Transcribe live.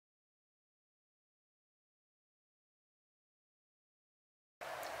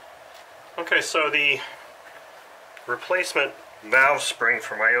Okay, so the replacement valve spring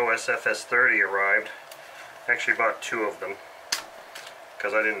for my OS FS-30 arrived. I actually bought two of them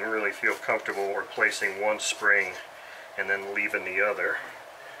because I didn't really feel comfortable replacing one spring and then leaving the other.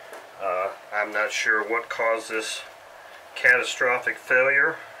 I'm not sure what caused this catastrophic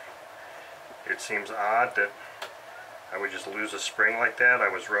failure. It seems odd that I would just lose a spring like that. I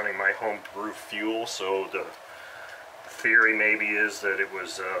was running my home brew fuel, so the theory maybe is that it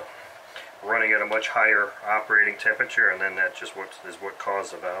was running at a much higher operating temperature, and then that just is what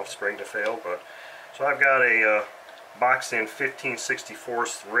caused the valve spring to fail. But so I've got a boxed in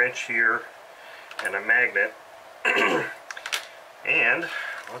 15/64 wrench here and a magnet. And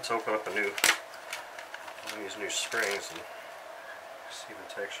let's open up one of these new springs and see if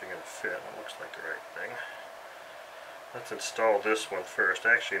it's actually going to fit. It looks like the right thing. Let's install this one first.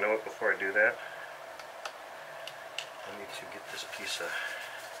 Actually, you know what, before I do that, I need to get this piece of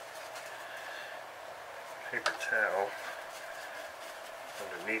paper towel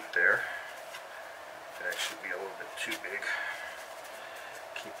underneath there. It actually be a little bit too big.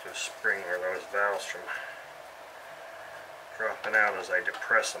 Keep the spring or those valves from dropping out as I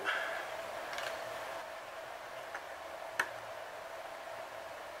depress them.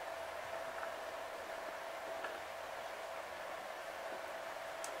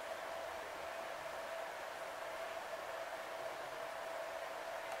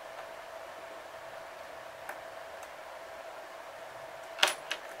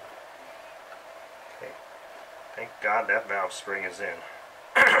 Okay. Thank God that valve spring is in,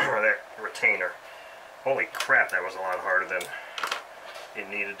 or that retainer. Holy crap, that was a lot harder than it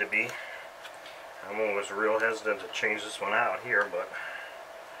needed to be. I'm almost real hesitant to change this one out here, but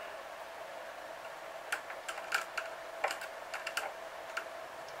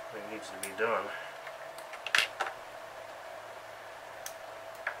it needs to be done.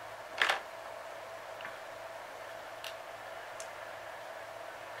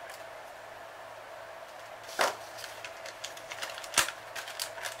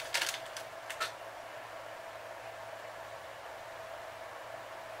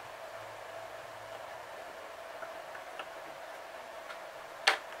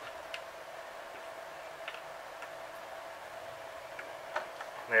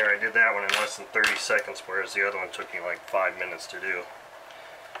 There, I did that one in less than 30 seconds, whereas the other one took me like 5 minutes to do.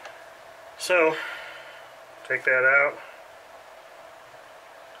 So, take that out.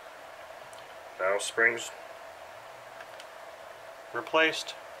 Valve springs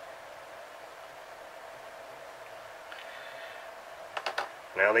replaced.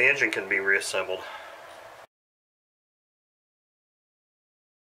 Now the engine can be reassembled.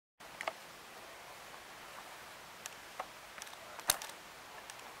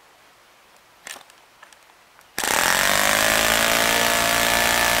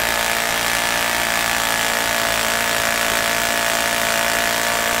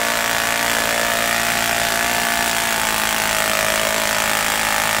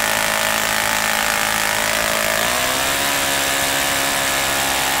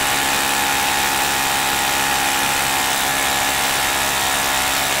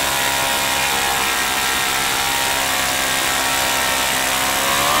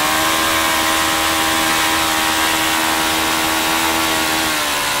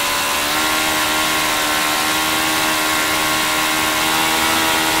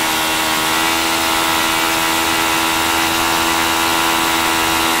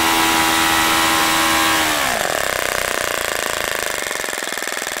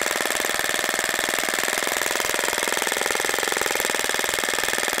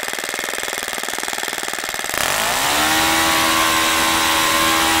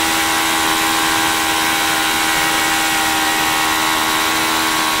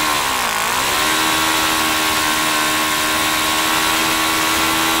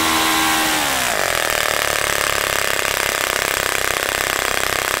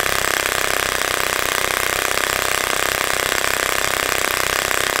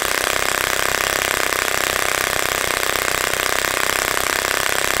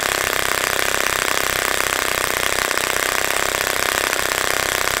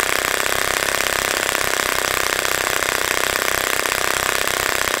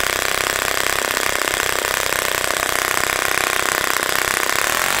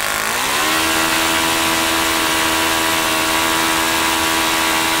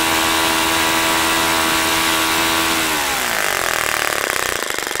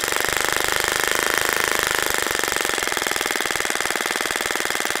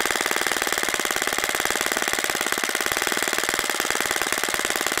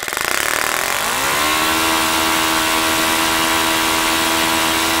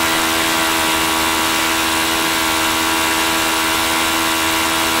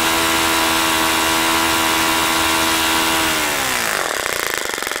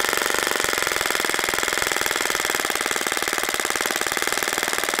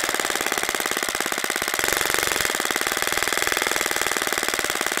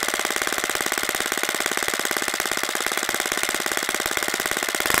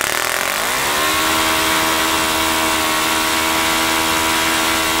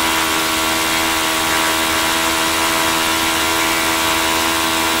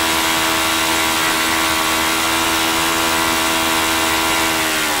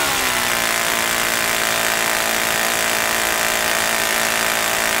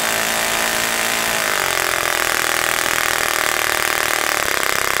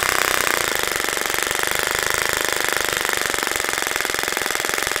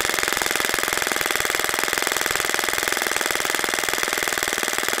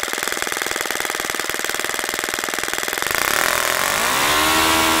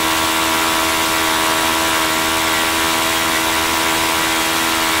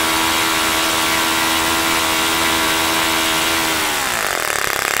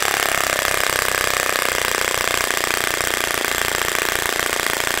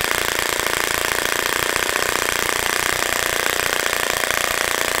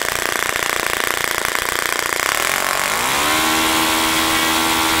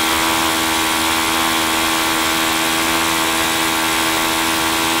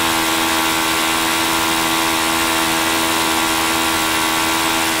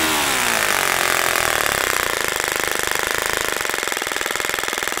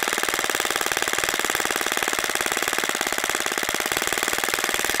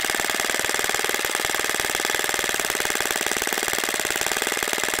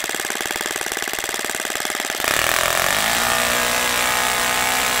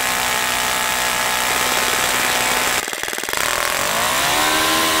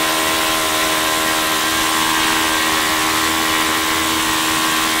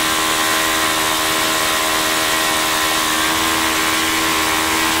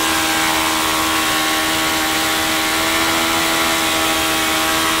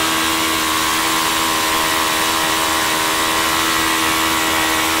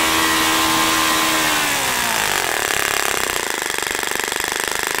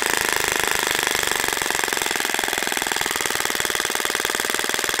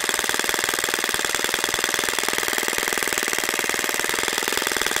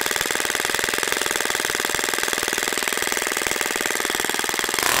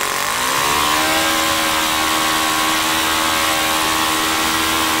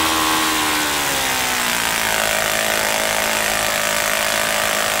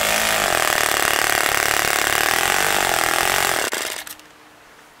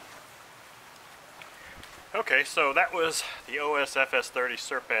 Okay, so that was the OS FS-30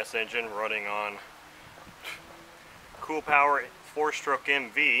 Surpass engine running on Cool Power 4-stroke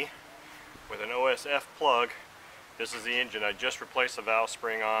MV with an OSF plug. This is the engine I just replaced the valve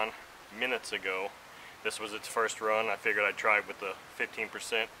spring on minutes ago. This was its first run. I figured I'd try it with the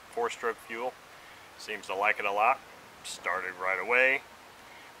 15% 4-stroke fuel. Seems to like it a lot. Started right away.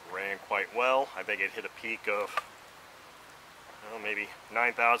 Ran quite well. I think it hit a peak of maybe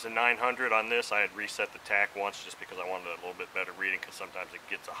 9,900 on this. I had reset the tach once just because I wanted a little bit better reading, because sometimes it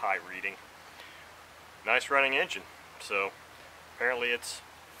gets a high reading. Nice running engine. So apparently it's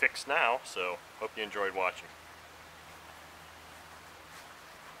fixed now, so hope you enjoyed watching.